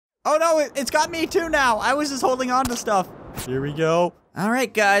Oh no, it's got me too now. I was just holding on to stuff. Here we go. All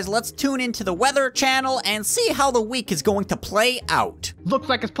right, guys, let's tune into the weather channel and see how the week is going to play out. Looks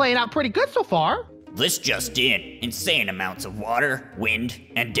like it's playing out pretty good so far. This just in. Insane amounts of water, wind,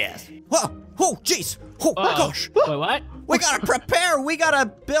 and death. Whoa, oh, jeez. Oh, my gosh. Wait, what? We gotta prepare. We gotta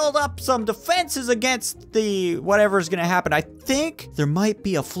build up some defenses against the whatever's gonna happen. I think there might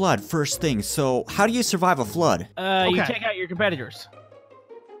be a flood first thing. So how do you survive a flood? You take out your competitors.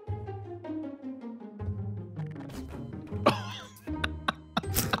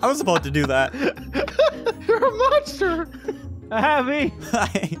 I was about to do that. You're a monster. Me.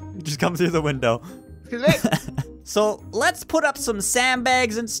 Just come through the window. Excuse me. So let's put up some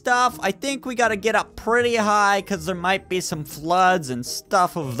sandbags and stuff. I think we gotta get up pretty high because there might be some floods and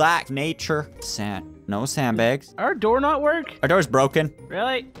stuff of that nature. No sandbags. Our door not work? Our door's broken.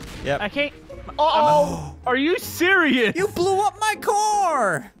 Really? Yep. I can't. Uh-oh. Are you serious? You blew up my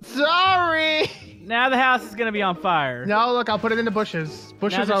core. Sorry. Now the house is gonna be on fire. No, look, I'll put it in the bushes.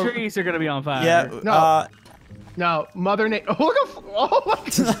 Bushes Now the are... trees are gonna be on fire. Yeah. No, Mother Nature. Oh, look. Oh, my...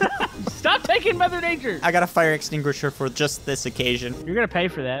 Stop taking Mother Nature. I got a fire extinguisher for just this occasion. You're gonna pay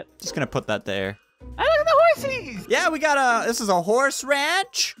for that. Just gonna put that there. I look at the horses. Yeah, we got this is a horse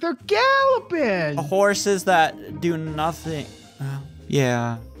ranch. They're galloping. Horses that do nothing.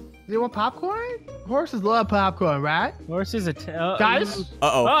 Yeah. Do you want popcorn? Horses love popcorn, right? Horses are Guys?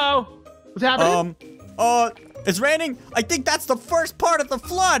 Uh-oh. Uh-oh. What's happening? It's raining. I think that's the first part of the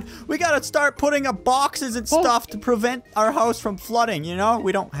flood. We gotta start putting up boxes and stuff to prevent our house from flooding, you know?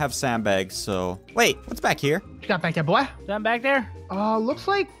 We don't have sandbags, so... Wait, what's back here? What you got back there, boy? Something back there? Looks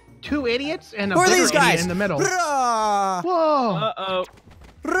like two idiots and a Who are bigger these guys? idiot in the middle. Bruh. Whoa. Uh-oh.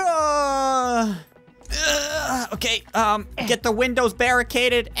 Bruh. Okay, get the windows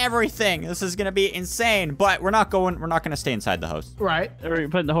barricaded, everything. This is gonna be insane, but we're not gonna stay inside the house. Right. Are you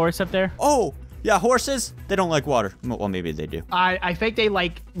putting the horse up there? Oh, yeah, horses, they don't like water. Well, maybe they do. I think they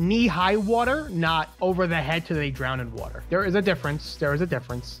like knee-high water, not over the head till they drown in water. There is a difference. There is a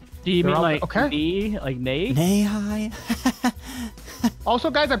difference. Do you They're mean all- like okay. knee? Like knee? Nay high. Also,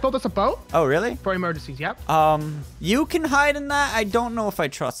 guys, I built us a boat Oh, really? for emergencies. Yep. You can hide in that. I don't know if I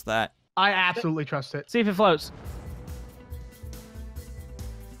trust that. I absolutely trust it. See if it floats.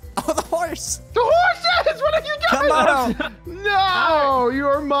 Oh, the horse. The horses! What are you doing? Come on. No,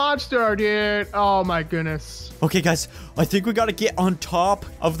 you're a monster, dude. Oh my goodness. Okay, guys, I think we gotta get on top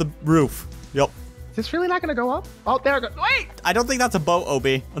of the roof. Yep. Is this really not gonna go up? Oh, there it goes. Wait! I don't think that's a boat,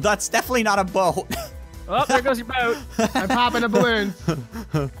 Obi. That's definitely not a boat. Oh, there goes your boat. I'm popping the balloons.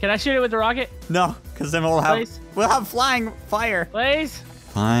 Can I shoot it with the rocket? No, because then Please? we'll have flying fire. Please?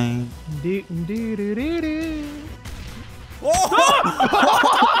 Fine. Do, do, do, do, do. Oh!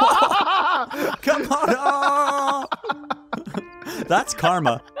 Come on! Oh! That's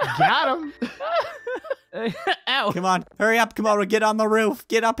karma. Got him. Ow. Come on, hurry up. Come on, we'll get on the roof.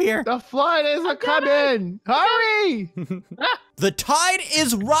 Get up here. The flood is a coming. Hurry! The tide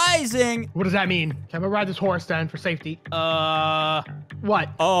is rising. What does that mean? Can I ride this horse then for safety? What?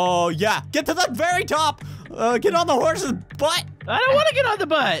 Oh, yeah. Get to the very top. Get on the horse's butt. I don't want to get on the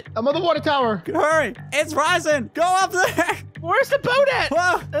butt. I'm on the water tower. Hurry. It's rising. Go up there. Where's the boat at?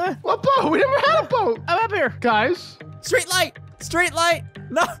 Whoa. What boat? We never had a boat. I'm up here. Guys. Street light. Street light.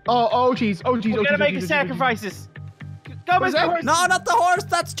 No. Oh, jeez. Oh, jeez. We gotta make the sacrifices. Go, What is Mr. that? Horse. No, not the horse.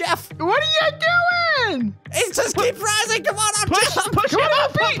 That's Jeff. What are you doing? It just keeps rising. Come on, Push Jeff. him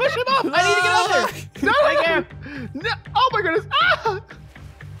off. Push him off. I need to get up there. No, Right no, there. no. Oh my goodness. Ah!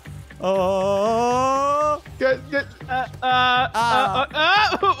 Oh. Get.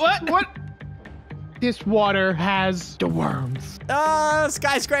 What? What? This water has the worms.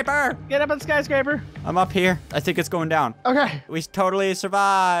 Skyscraper. Get up on the skyscraper. I'm up here. I think it's going down. Okay. We totally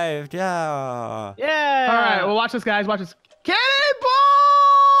survived. Yeah. Yeah. All right. Well, watch this, guys. Watch this. Cannonball!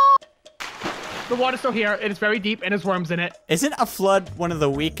 The water's still here. It is very deep, and there's worms in it. Isn't a flood one of the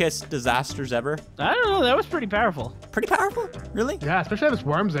weakest disasters ever? I don't know. That was pretty powerful. Pretty powerful? Really? Yeah, especially if there's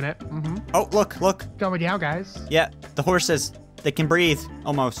worms in it. Mm-hmm. Oh, look. Going down, guys. Yeah, the horses. They can breathe,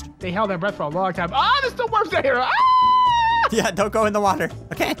 almost. They held their breath for a long time. Ah, there's still worms in here. Ah! Yeah, don't go in the water.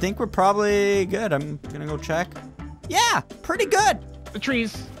 Okay, I think we're probably good. I'm gonna go check. Yeah, pretty good. The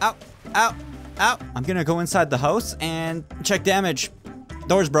trees. Out. I'm gonna go inside the house and check damage.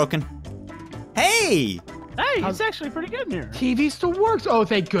 Door's broken. Hey! Hey, it's actually pretty good in here. TV still works. Oh,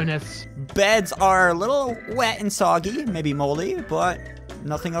 thank goodness. Beds are a little wet and soggy, maybe moldy, but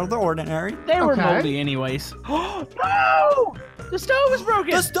nothing out of the ordinary. They were Okay. moldy anyways. No! The stove is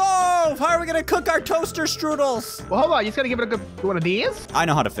broken. The stove! How are we gonna cook our toaster strudels? Well, hold on. You just gotta give it a good one of these. I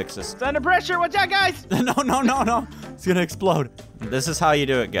know how to fix this. It's under pressure. Watch out, guys. No. It's gonna explode. This is how you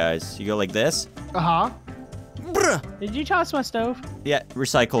do it, guys. You go like this. Uh-huh. Bruh. Did you toss my stove? Yeah,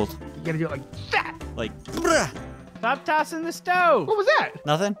 recycled. You gotta do it like that. Like, bruh. Stop tossing the stove. What was that?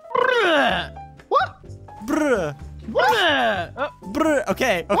 Nothing? Bruh. What? Bruh. Bruh. Oh, Bruh.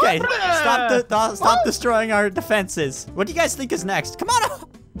 Okay. Stop destroying our defenses. What do you guys think is next? Come on.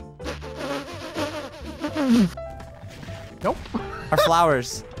 Nope. Our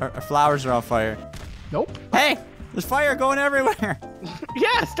flowers. Our flowers are on fire. Nope. Hey, there's fire going everywhere.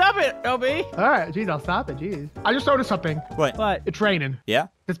 yeah, stop it, OB. All right, jeez, I'll stop it, jeez. I just noticed something. What? What? It's raining. Yeah?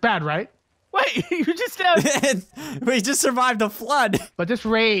 It's bad, right? Wait, you just We just survived a flood. But this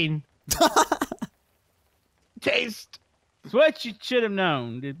rain... Taste... what you should have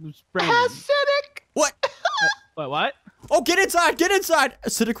known. It was raining. Acidic! What? What? Oh, get inside. Get inside.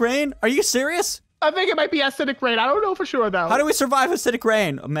 Acidic rain? Are you serious? I think it might be acidic rain. I don't know for sure, though. How do we survive acidic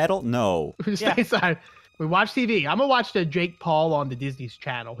rain? Metal? No. We stay inside. We watch TV. I'm gonna watch the Jake Paul on the Disney's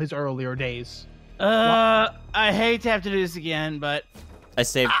channel, his earlier days. I hate to have to do this again, but I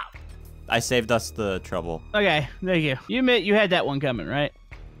saved us the trouble. okay, thank you. You admit you had that one coming, right?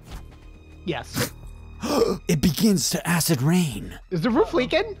 Yes. It begins to acid rain. Is the roof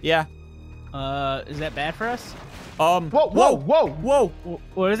leaking? Yeah. Is that bad for us? Whoa.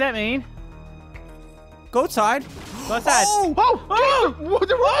 What does that mean? Go outside. Go outside. Oh, Jesus,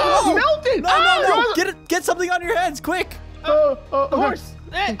 the roof is melted. No. Get something on your heads, quick. Horse.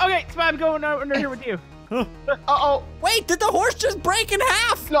 Okay, Spy, I'm going under here with you. Uh-oh. Wait, did the horse just break in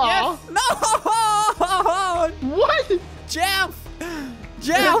half? No. Yes. No. What? Jeff.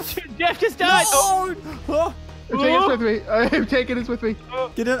 Jeff just died. No. Oh. I'm taking this with me. I'm taking this with me.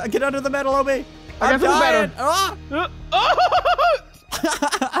 Get under the metal, Obi. I got dying. the metal.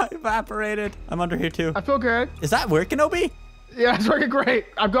 I evaporated. I'm under here too. I feel good. Is that working, Obi? Yeah, it's working great.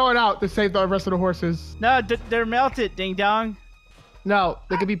 I'm going out to save the rest of the horses. No, they're melted, ding dong. No,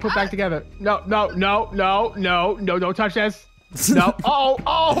 they can be put back together. No, don't touch this. No. Oh.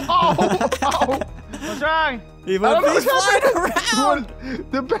 What's wrong? He's flying around.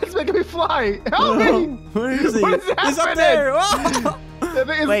 The bed's making me fly. Help me. Where is he? What is He's up happening? there. Oh. Is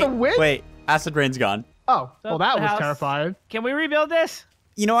it the wind? Wait. Acid rain's gone. Oh, well, that was House. terrifying. Can we rebuild this?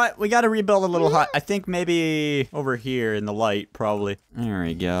 You know what? We got to rebuild a little hut. I think maybe over here in the light, probably. There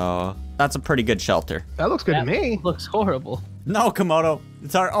we go. That's a pretty good shelter. That looks good to me. Looks horrible. No, Komodo.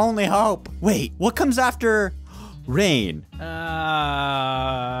 It's our only hope. Wait, what comes after rain?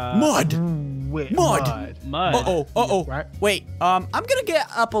 Mud. Mud. Uh-oh. Right. Wait, I'm gonna get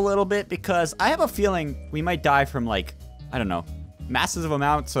up a little bit because I have a feeling we might die from, like, I don't know, massive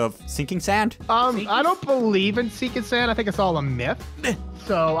amounts of sinking sand. I don't believe in sinking sand. I think it's all a myth.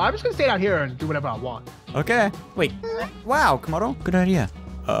 So I'm just gonna stay down here and do whatever I want. Okay. Wait. Wow, Komodo. Good idea.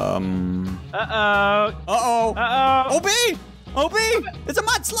 OB! It's a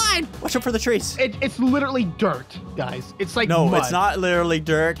mudslide! Watch out for the trees. It's literally dirt, guys. It's like No, mud. it's not literally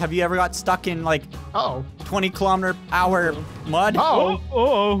dirt. Have you ever got stuck in, like, Uh-oh. 20-kilometer-hour mud?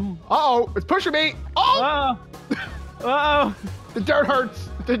 Uh-oh. It's pushing me. Oh! Uh-oh. The dirt hurts.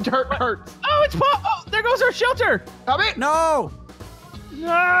 The dirt hurts. Oh, there goes our shelter. Help me. No!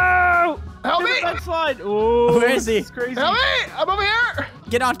 No! Help me. Slide. Oh, Where is he? This crazy. Help me. I'm over here.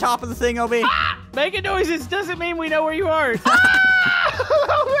 Get on top of the thing, OB. Making noises doesn't mean we know where you are.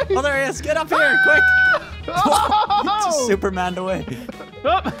 Help me. Oh, there he is. Get up here, quick. Just Supermaned away.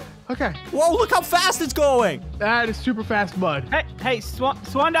 Oh. Okay. Whoa, look how fast it's going. That is super fast mud. Hey,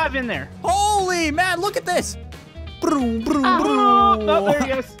 swan dive in there. Holy man, look at this. Broom, broom, Oh, broom. there he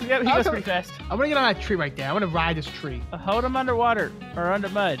goes. Yep, he goes pretty fast. I'm gonna get on that tree right there. I'm gonna ride this tree. Hold him underwater or under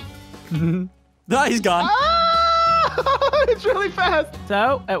mud. No, he's gone. It's really fast.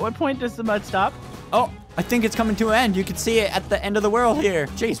 So, at what point does the mud stop? Oh, I think it's coming to an end. You can see it at the end of the world here.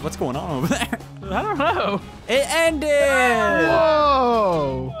 Jeez, what's going on over there? I don't know. It ended.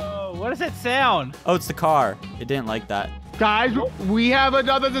 Whoa. Oh, what does that sound? Oh, it's the car. It didn't like that. Guys, we have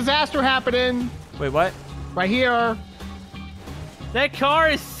another disaster happening. Wait, what? Right here. That car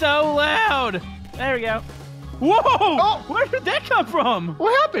is so loud. There we go. Whoa! Oh. Where did that come from?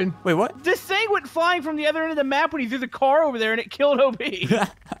 What happened? Wait, what? This thing went flying from the other end of the map when he threw the car over there and it killed OB.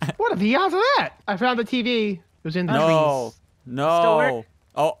 What are the odds of that? I found the TV. It was in the No. trees. Still work? No.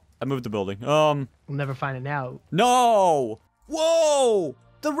 Oh, I moved the building. We'll never find it out. No. Whoa.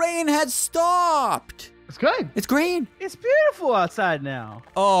 The rain had stopped. It's good. It's green. It's beautiful outside now.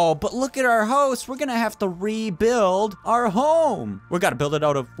 Oh, but look at our house. We're gonna have to rebuild our home. We gotta build it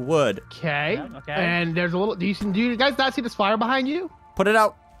out of wood. Okay. Yeah, okay. And there's a little. Do you guys not see this fire behind you? Put it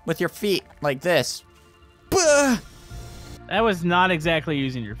out with your feet like this. Bah! That was not exactly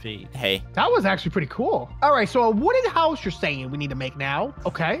using your feet. Hey, That was actually pretty cool. All right, so a wooden house you're saying we need to make now.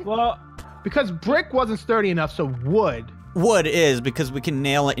 Okay. Well, Because brick wasn't sturdy enough, so wood. wood is because we can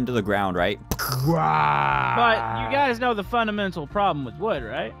nail it into the ground, right? Right. but you guys know the fundamental problem with wood,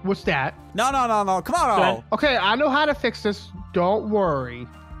 right? What's that? No. Come on. Okay, I know how to fix this. Don't worry.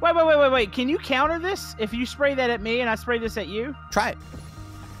 Wait. Can you counter this if you spray that at me and I spray this at you? Try it.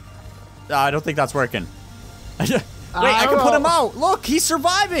 I don't think that's working. Wait, I can put him out. Look, he's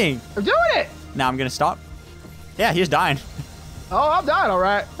surviving. I'm doing it. Now I'm gonna stop. Yeah, he's dying. Oh, I'm done. All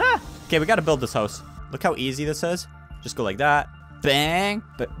right. Okay, we gotta build this house. Look how easy this is. Just go like that. Bang.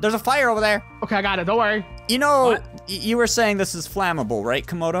 But there's a fire over there. Okay, I got it. Don't worry. You know, What? you were saying this is flammable, right,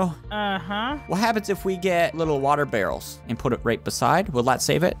 Komodo? Uh-huh. What happens if we get little water barrels and put it right beside? Will that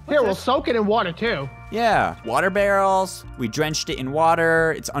save it? Here, we'll soak it in water too. Yeah, water barrels. We drenched it in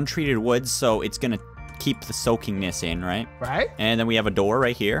water. It's untreated wood, so it's gonna keep the soakingness in, right? Right? And then we have a door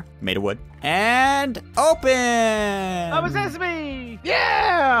right here, made of wood. And open! Oh, sesame!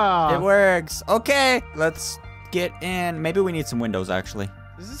 Yeah. It works. Okay, let's get in. Maybe we need some windows, actually.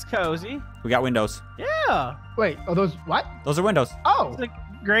 This is cozy. We got windows. Yeah. Wait, are those what? Those are windows. Oh, It's a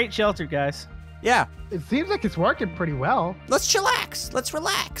great shelter, guys. Yeah, it seems like it's working pretty well. let's chillax. Let's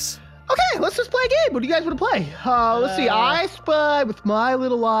relax. Okay, let's just play a game. What do you guys want to play? Let's see. I spy with my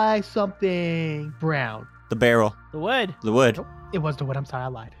little eye something brown. The barrel. The wood. The wood. Nope, it was the wood. I'm sorry, I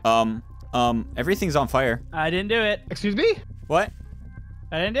lied. Everything's on fire. I didn't do it. Excuse me? What?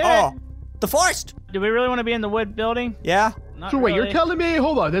 I didn't do Oh, it. the forest. Do we really want to be in the wood building? Yeah. Not So wait, really. you're telling me,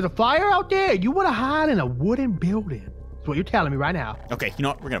 hold on, there's a fire out there? You want to hide in a wooden building? That's what you're telling me right now. Okay, you know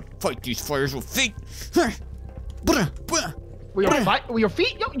what? We're gonna fight these fires with feet. With your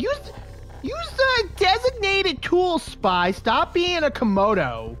feet? Yo, use the designated tool, Spy. Stop being a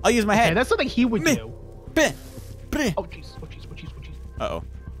Komodo. I'll use my Okay, head. that's something he would Me. do. Oh, jeez. Uh-oh.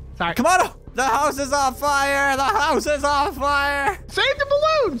 Sorry. Komodo! The house is on fire! The house is on fire! Save the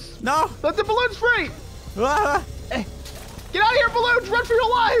balloons! No! Let the balloons free! Ah, Hey, get out of here, balloons! Run for your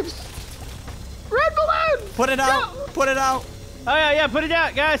lives! Red balloon! put it out! Go! Put it out! Oh, yeah, put it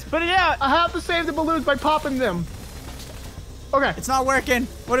out, guys. Put it out. I have to save the balloons by popping them. Okay, It's not working.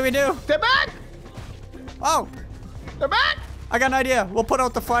 What do we do? they're back! Oh, They're back! I got an idea. We'll put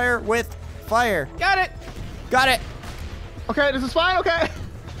out the fire with fire. Got it. Got it. Okay, this is fine, okay.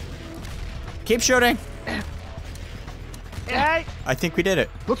 Keep shooting. Hey. I think we did it.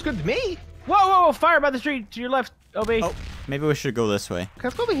 Looks good to me. Whoa. Fire by the street to your left, OB. Oh, maybe we should go this way. Okay,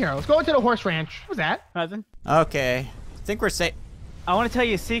 let's go over here. Let's go into the horse ranch. What's that? Nothing. Okay. I think we're safe. I want to tell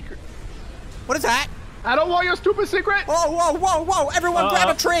you a secret. What is that? I don't want your stupid secret. Whoa. Everyone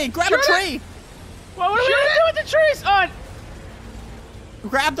grab a tree. Grab a Shoot it. tree. What are we going to do with the trees? On.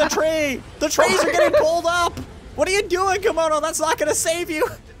 Grab the tree. The trees are getting pulled up. What are you doing, Komodo? That's not going to save you.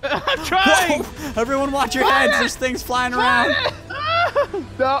 I'm trying. Whoa. Everyone watch your Find heads. it. There's things flying around.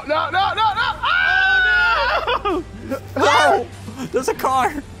 No. Oh, no. Whoa. There's a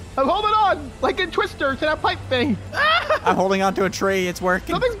car. I'm holding on, like in Twister, to that pipe thing. I'm holding onto a tree. It's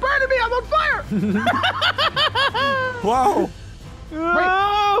working. Something's burning me. I'm on fire. Whoa.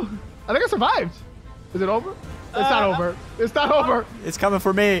 Oh. I think I survived. Is it over? It's not over. It's not over. It's coming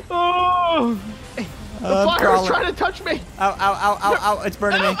for me. Oh. The fire is trying to touch me. Ow. It's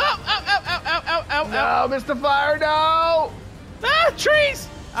burning me. Ow. No, Mr. Fire, no. Ah, trees.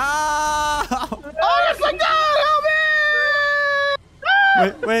 Ah. Oh, yes, like that.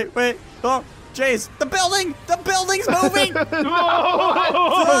 Help me. Wait. Oh, Jace, the building's moving. Oh.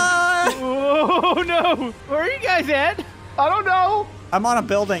 Ah. Oh, no. Where are you guys at? I don't know. I'm on a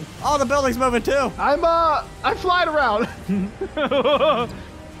building. Oh, the building's moving too. I'm flying around.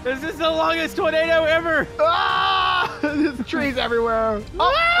 This is the longest tornado ever. Ah! There's trees everywhere.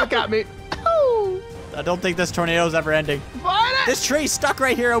 Oh, it got me. Oh, I don't think this tornado's ever ending. find it. This tree's stuck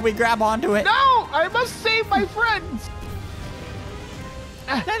right here and we grab onto it. No, I must save my friends.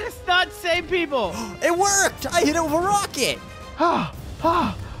 That is not same people. It worked. I hit it with a rocket. Ah.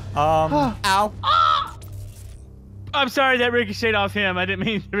 Ow. I'm sorry that ricocheted off him. I didn't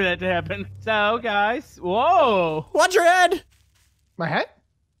mean for that to happen. So, guys, whoa. Watch your head. My head?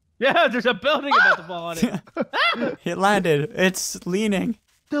 Yeah, there's a building about to fall on it. It landed. It's leaning.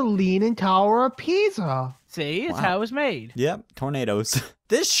 The Leaning Tower of Pisa. See, it's how it was made. Yep, tornadoes.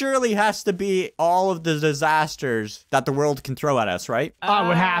 This surely has to be all of the disasters that the world can throw at us, right? I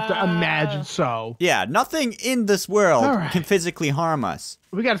would have to imagine so. Yeah, nothing in this world can physically harm us.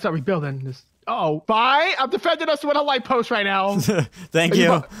 We got to start rebuilding this. Uh-oh. Bye. I'm defending us with a light post right now. Thank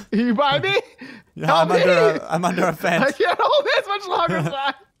you. You buy me? Yeah, I'm under a fence. I can't hold this much longer,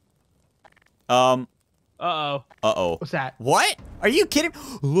 son. Uh-oh. What's that? What? Are you kidding?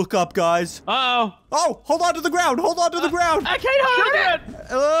 Look up, guys. Uh-oh. Oh, hold on to the ground. Hold on to the ground. I can't hold it.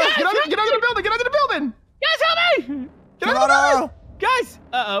 Get under the building. Get under the building. Guys, help me. Get under the building. Guys.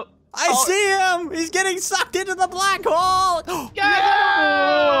 Uh-oh. I see him. He's getting sucked into the black hole. Guys.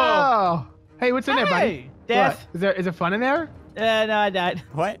 Yeah. Hey, what's in there, buddy? Death. What? Is there fun in there? No, I died.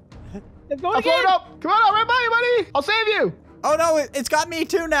 What? I'm going I'll float again. up. Come on, right by you, buddy. I'll save you. Oh, no, it's got me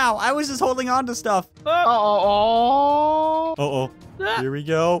too now. I was just holding on to stuff. Oh. Uh-oh. Here we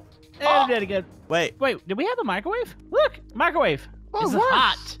go. And I'm dead again. Wait. Wait, did we have the microwave? Look, microwave. Oh, It's it works.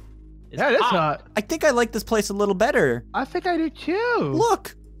 hot. It's Yeah, it is hot. I think I like this place a little better. I think I do too.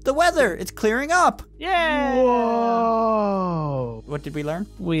 Look, the weather. It's clearing up. Yeah. Whoa. What did we learn?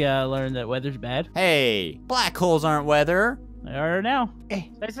 We learned that weather's bad. Hey, black holes aren't weather. They are now. Hey.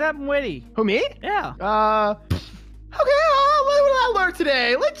 Say something witty. Who, me? Yeah. Okay, what did I learn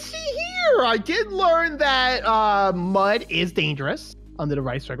today? Let's see here. I did learn that mud is dangerous under the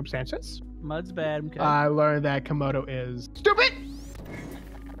right circumstances. Mud's bad. Okay. I learned that Komodo is stupid.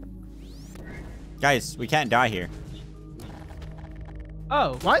 Guys, we can't die here.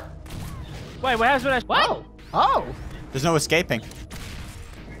 Oh. What? Wait, what happens when I... What? Oh. There's no escaping.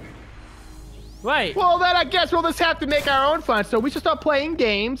 Wait. Well, then I guess we'll just have to make our own fun. So we should start playing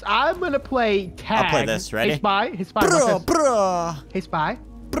games. I'm going to play tag. I'll play this. Ready? Hey, Spy. Hey, Spy. Bruh, What's this? bruh, Hey, Spy.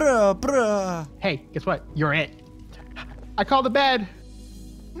 bruh, bruh. Hey, guess what? You're it. I called the bed.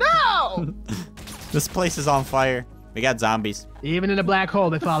 No! This place is on fire. We got zombies. Even in a black hole,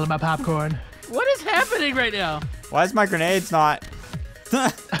 they follow my popcorn. What is happening right now? Why is my grenades not?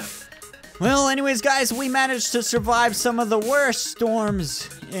 Well, anyways, guys, we managed to survive some of the worst storms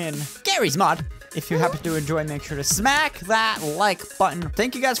in Garry's Mod. If you happen to enjoy, make sure to smack that like button.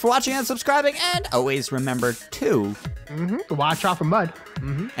 Thank you guys for watching and subscribing, and always remember to Watch out for mud.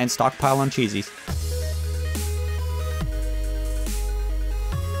 and stockpile on cheesies.